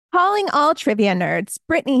Calling all trivia nerds,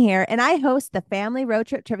 Brittany here, and I host the Family Road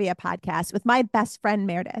Trip Trivia Podcast with my best friend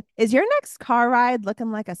Meredith. Is your next car ride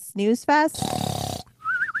looking like a snooze fest?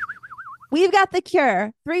 We've got the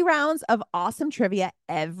cure. 3 rounds of awesome trivia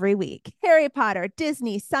every week. Harry Potter,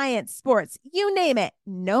 Disney, science, sports, you name it.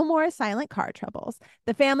 No more silent car troubles.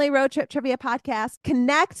 The Family Road Trip Trivia Podcast.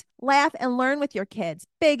 Connect, laugh, and learn with your kids,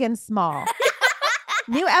 big and small.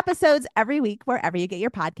 New episodes every week wherever you get your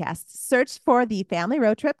podcasts. Search for the Family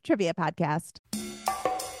Road Trip Trivia Podcast.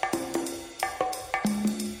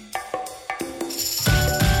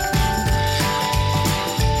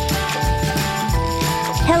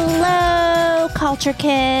 Hello, culture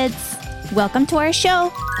kids. Welcome to our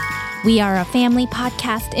show. We are a family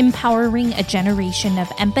podcast empowering a generation of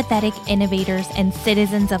empathetic innovators and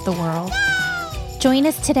citizens of the world. Join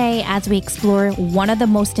us today as we explore one of the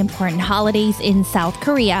most important holidays in South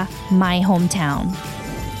Korea, my hometown.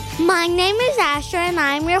 My name is Asher and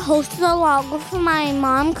I'm your host along with my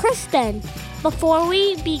mom, Kristen. Before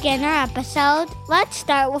we begin our episode, let's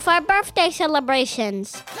start with our birthday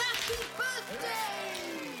celebrations. Happy birthday!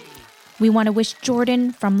 We want to wish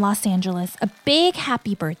Jordan from Los Angeles a big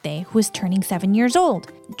happy birthday, who is turning 7 years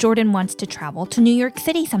old. Jordan wants to travel to New York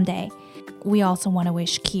City someday. We also want to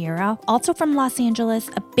wish Kiera, also from Los Angeles,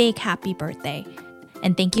 a big happy birthday.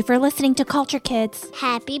 And thank you for listening to Culture Kids.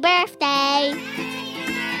 Happy birthday!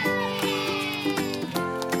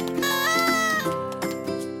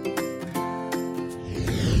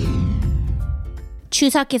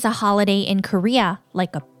 Chuseok is a holiday in Korea,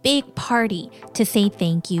 like a big party to say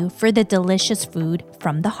thank you for the delicious food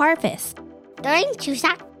from the harvest. During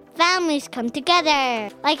Chuseok, families come together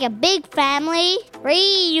like a big family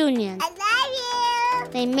reunion. I love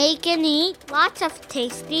you! They make and eat lots of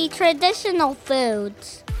tasty traditional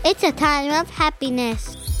foods. It's a time of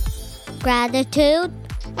happiness, gratitude,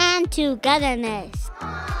 and togetherness.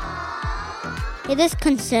 It is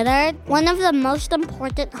considered one of the most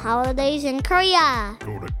important holidays in Korea.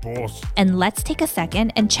 And let's take a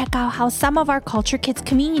second and check out how some of our Culture Kids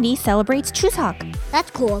community celebrates Chuseok.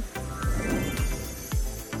 That's cool.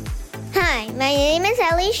 Hi, my name is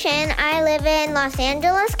Ellie Shin. I live in Los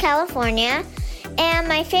Angeles, California, and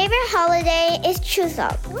my favorite holiday is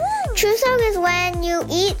Chuseok. Chuseok is when you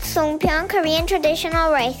eat songpyeon, Korean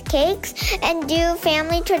traditional rice cakes, and do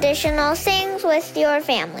family traditional things with your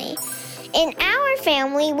family. In our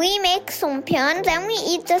family, we make songpyeon, then we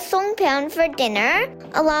eat the songpyeon for dinner,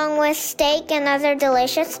 along with steak and other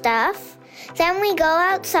delicious stuff. Then we go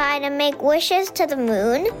outside and make wishes to the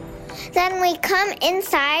moon. Then we come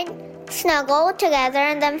inside, snuggle together,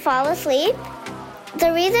 and then fall asleep.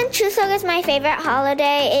 The reason Chuseok is my favorite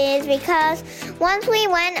holiday is because once we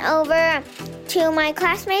went over to my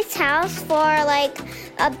classmate's house for like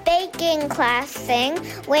a baking class thing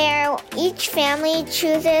where each family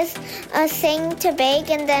chooses a thing to bake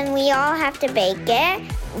and then we all have to bake it.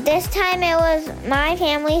 This time it was my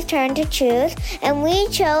family's turn to choose and we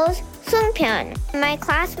chose songpyeon. My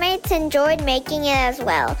classmates enjoyed making it as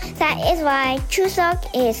well. That is why Chuseok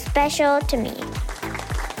is special to me.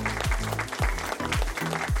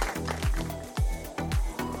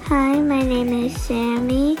 Hi, my name is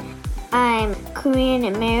Sammy. I'm Korean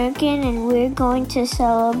American and we're going to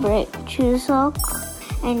celebrate Chuseok.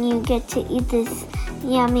 And you get to eat this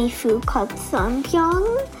yummy food called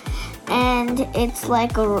songpyeon. And it's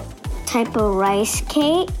like a type of rice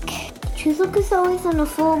cake. Chuseok is always on a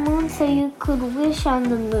full moon, so you could wish on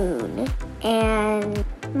the moon. And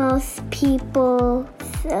most people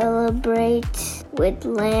celebrate with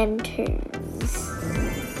lanterns.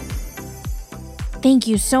 Thank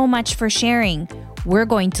you so much for sharing. We're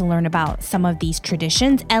going to learn about some of these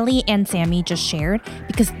traditions Ellie and Sammy just shared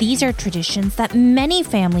because these are traditions that many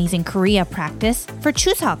families in Korea practice for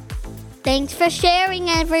Chuseok. Thanks for sharing,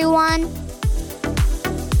 everyone.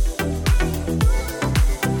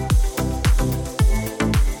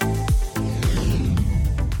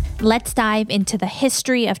 Let's dive into the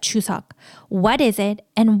history of Chuseok. What is it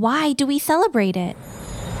and why do we celebrate it?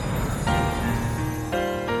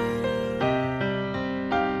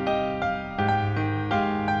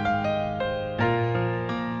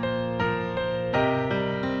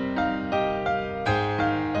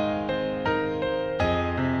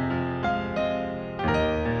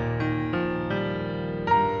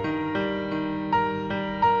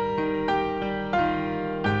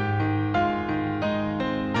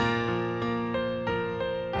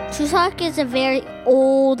 Chuseok is a very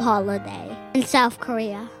old holiday in South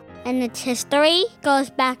Korea, and its history goes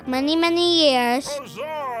back many, many years.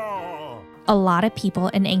 A lot of people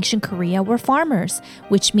in ancient Korea were farmers,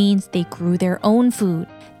 which means they grew their own food.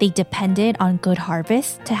 They depended on good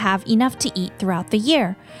harvests to have enough to eat throughout the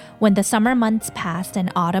year. When the summer months passed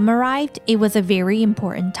and autumn arrived, it was a very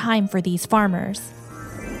important time for these farmers.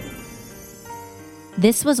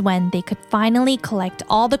 This was when they could finally collect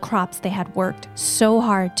all the crops they had worked so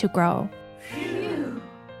hard to grow.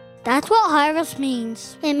 That's what harvest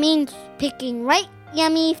means. It means picking ripe,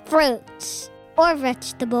 yummy fruits or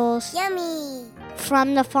vegetables. Yummy!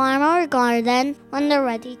 From the farm or garden when they're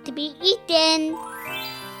ready to be eaten.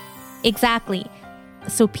 Exactly.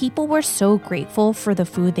 So people were so grateful for the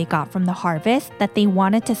food they got from the harvest that they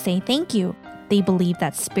wanted to say thank you. They believed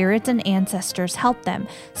that spirits and ancestors helped them,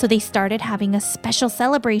 so they started having a special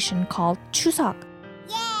celebration called Chuseok.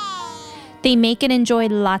 They make and enjoy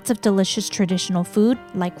lots of delicious traditional food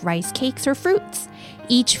like rice cakes or fruits.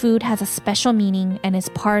 Each food has a special meaning and is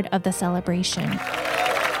part of the celebration.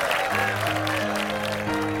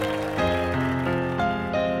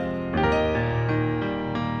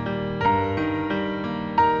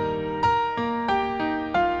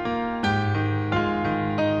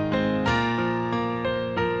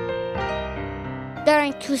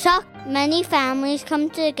 During Chuseok, many families come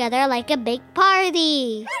together like a big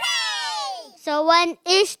party. Hooray! So when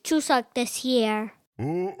is Chuseok this year?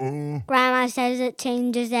 Grandma says it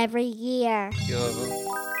changes every year.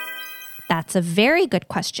 That's a very good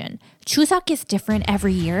question. Chuseok is different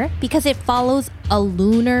every year because it follows a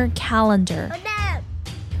lunar calendar,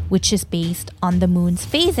 which is based on the moon's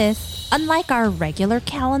phases, unlike our regular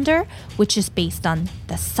calendar, which is based on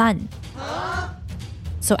the sun.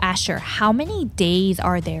 So Asher, how many days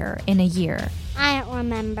are there in a year? I don't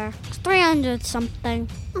remember. It's 300 something.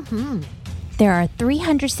 There are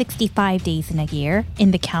 365 days in a year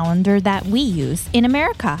in the calendar that we use in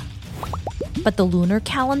America. But the lunar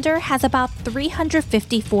calendar has about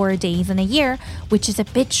 354 days in a year, which is a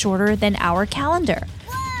bit shorter than our calendar.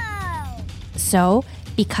 So,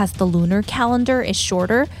 because the lunar calendar is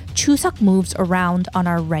shorter, Chuseok moves around on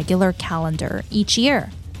our regular calendar each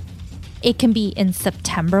year. It can be in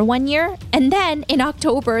September one year and then in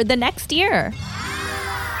October the next year.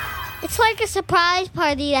 It's like a surprise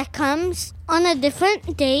party that comes on a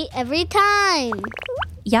different date every time.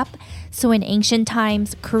 Yep. So in ancient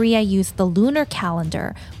times, Korea used the lunar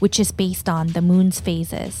calendar, which is based on the moon's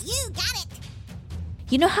phases. You got it!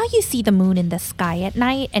 You know how you see the moon in the sky at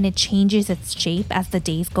night and it changes its shape as the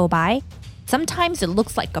days go by? Sometimes it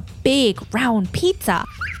looks like a big round pizza.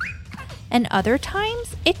 And other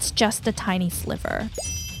times, it's just a tiny sliver.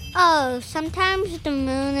 Oh, sometimes the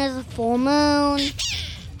moon is a full moon,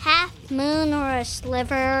 half moon, or a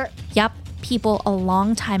sliver. Yup, people a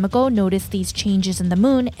long time ago noticed these changes in the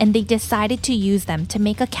moon and they decided to use them to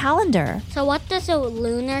make a calendar. So what does a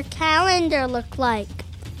lunar calendar look like?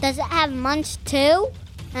 Does it have months too?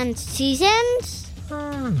 And seasons?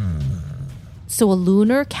 So a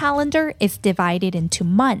lunar calendar is divided into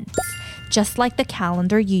months, just like the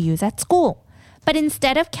calendar you use at school. But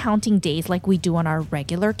instead of counting days like we do on our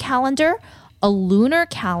regular calendar, a lunar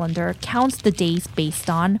calendar counts the days based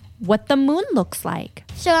on what the moon looks like.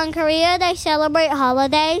 So in Korea, they celebrate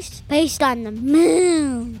holidays based on the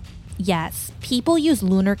moon. Yes, people use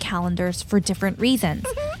lunar calendars for different reasons.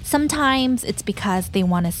 Sometimes it's because they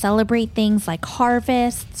want to celebrate things like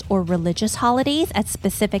harvests or religious holidays at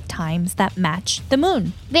specific times that match the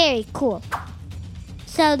moon. Very cool.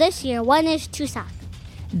 So this year, when is Chuseok?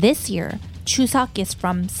 This year, Chuseok is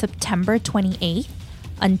from September 28th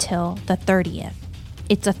until the 30th.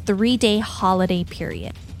 It's a 3-day holiday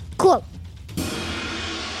period. Cool.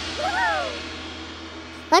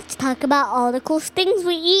 Let's talk about all the cool things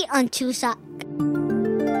we eat on Chuseok.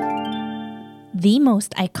 The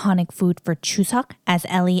most iconic food for Chuseok, as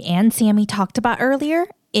Ellie and Sammy talked about earlier,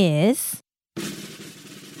 is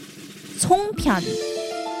송편.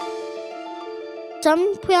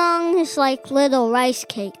 Songpyeong is like little rice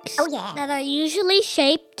cakes. Oh, yeah. That are usually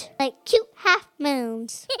shaped like cute half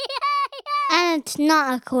moons. And it's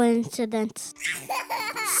not a coincidence.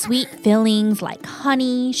 Sweet fillings like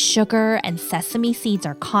honey, sugar, and sesame seeds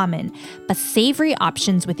are common, but savory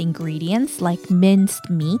options with ingredients like minced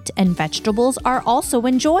meat and vegetables are also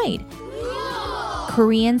enjoyed.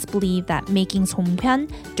 Koreans believe that making 송편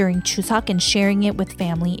during Chuseok and sharing it with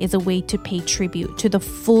family is a way to pay tribute to the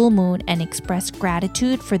full moon and express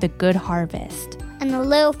gratitude for the good harvest. And a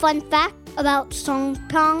little fun fact about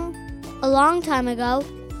Songpyeong, a long time ago,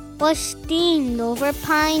 was steamed over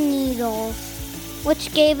pine needles,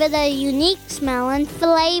 which gave it a unique smell and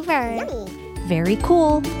flavor. Very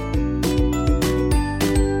cool.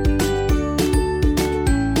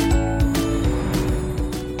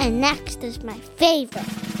 And next is my favorite.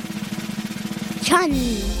 chun.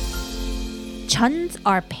 Chuns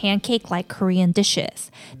are pancake-like Korean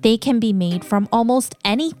dishes. They can be made from almost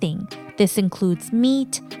anything. This includes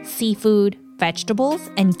meat, seafood, vegetables,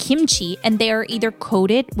 and kimchi, and they are either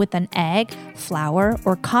coated with an egg, flour,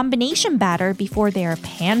 or combination batter before they are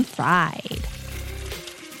pan-fried.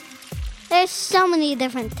 There's so many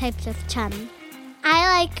different types of chun.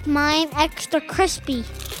 I like mine extra crispy.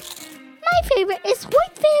 My favorite is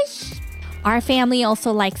whitefish. Our family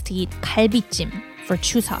also likes to eat galbijim for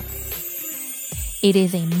Chuseok. It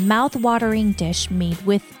is a mouth-watering dish made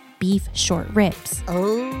with beef short ribs.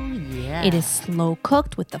 Oh, yeah. It is slow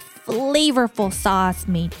cooked with a flavorful sauce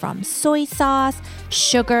made from soy sauce,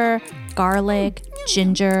 sugar, garlic,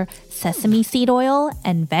 ginger, sesame seed oil,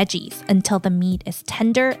 and veggies until the meat is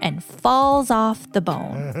tender and falls off the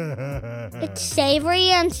bone. It's savory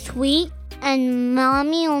and sweet, and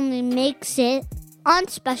Mommy only makes it on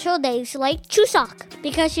special days like Chuseok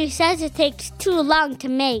because she says it takes too long to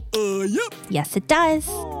make. Yes, it does.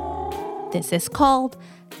 This is called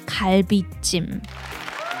galbijim.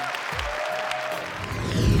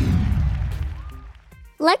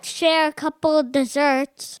 Let's share a couple of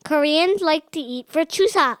desserts Koreans like to eat for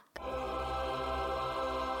Chuseok.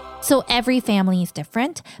 So every family is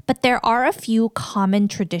different, but there are a few common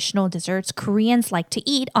traditional desserts Koreans like to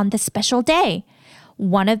eat on this special day.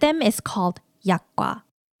 One of them is called yakgwa.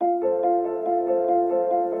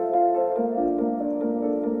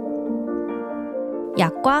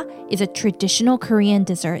 Yakgwa is a traditional Korean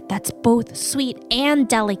dessert that's both sweet and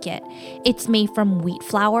delicate. It's made from wheat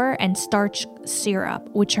flour and starch syrup,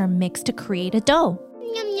 which are mixed to create a dough.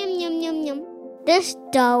 Yum, yum, yum, yum, yum. This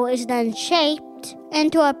dough is then shaped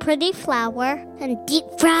into a pretty flour and deep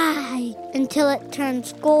fried until it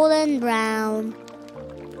turns golden brown.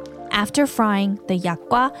 After frying, the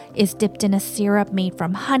yakgwa is dipped in a syrup made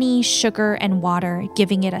from honey, sugar, and water,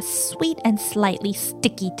 giving it a sweet and slightly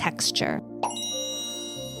sticky texture.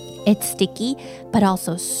 It's sticky, but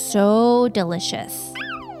also so delicious.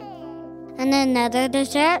 And another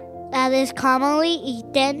dessert that is commonly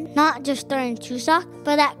eaten, not just during Chuseok,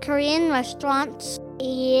 but at Korean restaurants,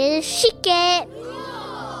 is shike.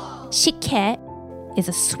 Shike is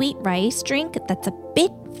a sweet rice drink that's a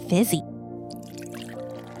bit fizzy.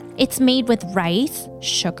 It's made with rice,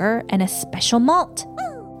 sugar, and a special malt.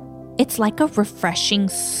 It's like a refreshing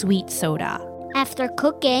sweet soda. After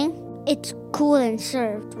cooking, it's cool and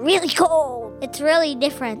served really cold. It's really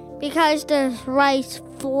different because there's rice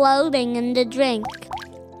floating in the drink.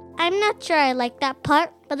 I'm not sure I like that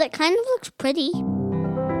part, but it kind of looks pretty.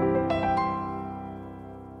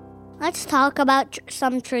 Let's talk about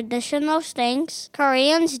some traditional things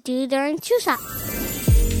Koreans do during Chuseok.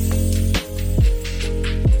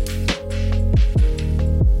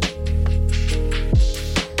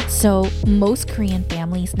 So most Korean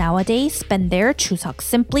families nowadays spend their Chuseok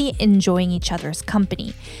simply enjoying each other's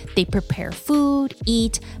company. They prepare food,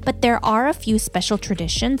 eat, but there are a few special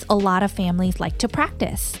traditions a lot of families like to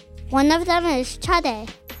practice. One of them is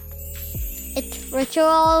chade. It's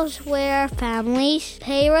rituals where families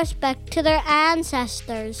pay respect to their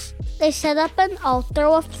ancestors. They set up an altar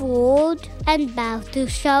with food and bow to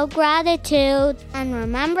show gratitude and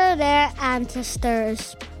remember their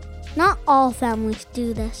ancestors. Not all families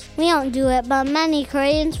do this. We don't do it, but many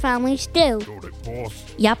Korean families do.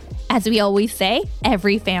 Yep, as we always say,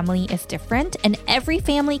 every family is different, and every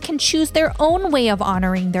family can choose their own way of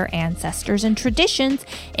honoring their ancestors and traditions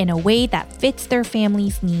in a way that fits their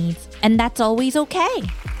family's needs, and that's always okay.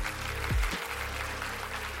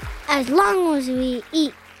 As long as we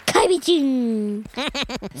eat galbijim.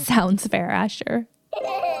 Sounds fair, Asher.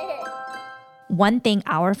 One thing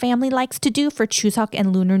our family likes to do for Chuseok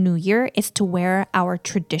and Lunar New Year is to wear our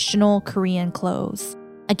traditional Korean clothes.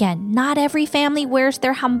 Again, not every family wears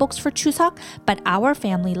their hanboks for Chuseok, but our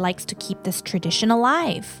family likes to keep this tradition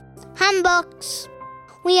alive. Hanboks.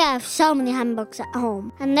 We have so many hanboks at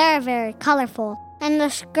home, and they're very colorful. And the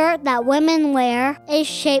skirt that women wear is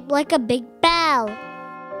shaped like a big bell.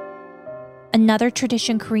 Another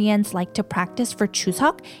tradition Koreans like to practice for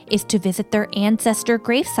Chuseok is to visit their ancestor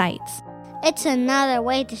grave sites. It's another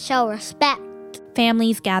way to show respect.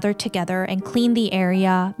 Families gather together and clean the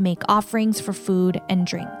area, make offerings for food and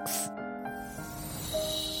drinks.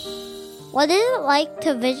 What is it like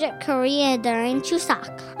to visit Korea during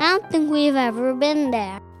Chuseok? I don't think we've ever been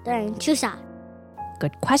there during Chuseok.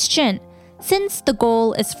 Good question. Since the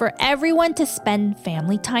goal is for everyone to spend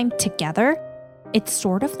family time together, it's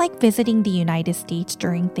sort of like visiting the United States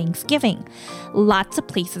during Thanksgiving. Lots of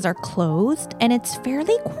places are closed, and it's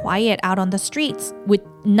fairly quiet out on the streets with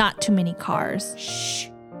not too many cars. Shh.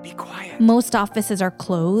 Be quiet. Most offices are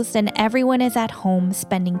closed and everyone is at home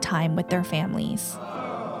spending time with their families.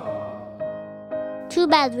 Too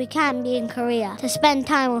bad we can't be in Korea to spend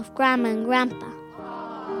time with Grandma and Grandpa.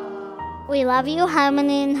 We love you,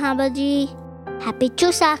 Harmony and Habaji. Happy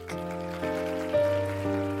Chuseok!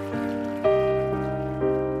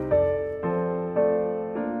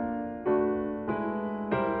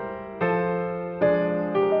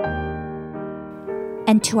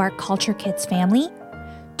 And to our Culture Kids family,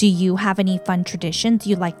 do you have any fun traditions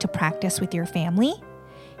you like to practice with your family?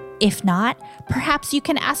 If not, perhaps you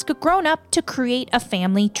can ask a grown-up to create a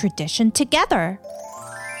family tradition together.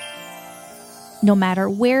 No matter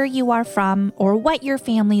where you are from or what your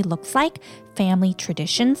family looks like, family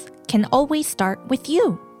traditions can always start with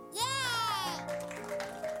you.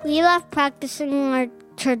 We love practicing our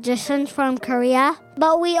traditions from Korea,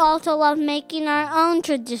 but we also love making our own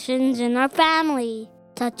traditions in our family,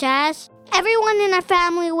 such as everyone in our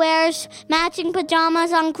family wears matching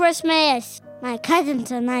pajamas on Christmas. My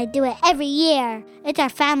cousins and I do it every year. It's our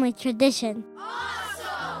family tradition.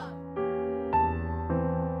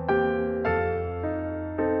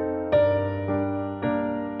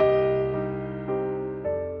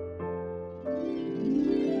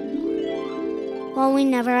 Well, we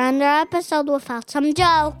never end our episode without some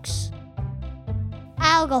jokes.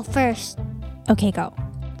 I'll go first. Okay, go.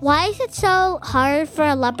 Why is it so hard for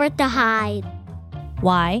a leopard to hide?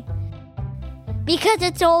 Why? Because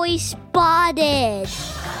it's always spotted.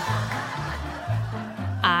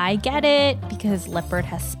 I get it, because leopard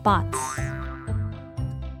has spots.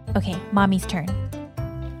 Okay, Mommy's turn.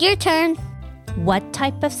 Your turn. What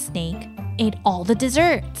type of snake ate all the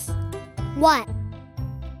desserts? What?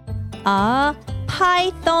 A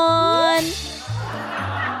python.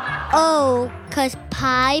 Oh, 'cause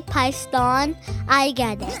python. I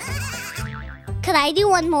get it. Could I do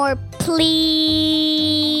one more,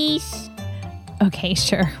 please? Okay,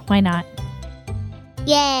 sure. Why not?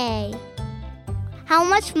 Yay. How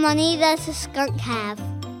much money does a skunk have?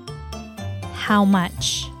 How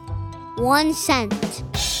much? 1 cent.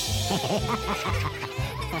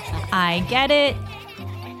 I get it.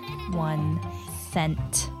 1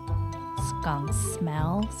 cent. Skunk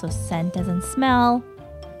smell. So scent as in smell.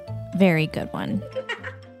 Very good one.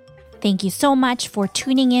 Thank you so much for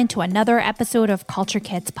tuning in to another episode of Culture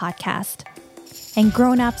Kids Podcast. And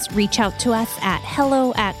grown-ups, reach out to us at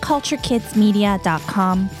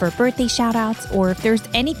hello@culturekidsmedia.com for birthday shout-outs or if there's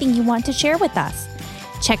anything you want to share with us.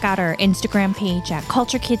 Check out our Instagram page at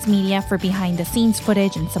Culture Kids Media for behind-the-scenes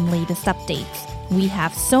footage and some latest updates. We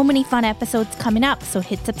have so many fun episodes coming up, so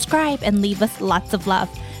hit subscribe and leave us lots of love.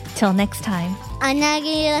 Till next time.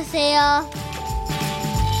 안녕히 계세요.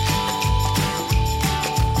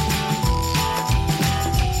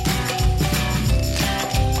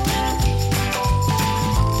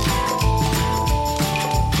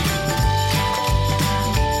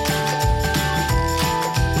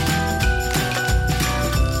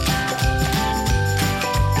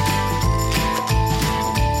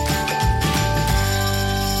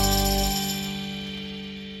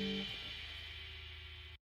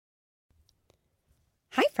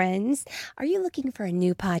 Hi, friends. Are you looking for a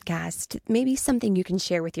new podcast? Maybe something you can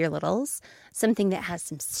share with your littles? Something that has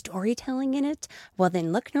some storytelling in it? Well,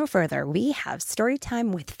 then look no further. We have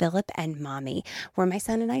Storytime with Philip and Mommy, where my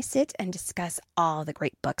son and I sit and discuss all the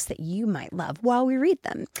great books that you might love while we read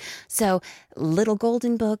them. So, Little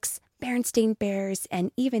Golden Books, Berenstain Bears,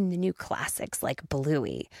 and even the new classics like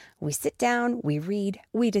Bluey. We sit down, we read,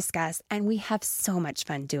 we discuss, and we have so much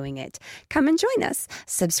fun doing it. Come and join us.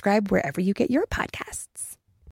 Subscribe wherever you get your podcasts.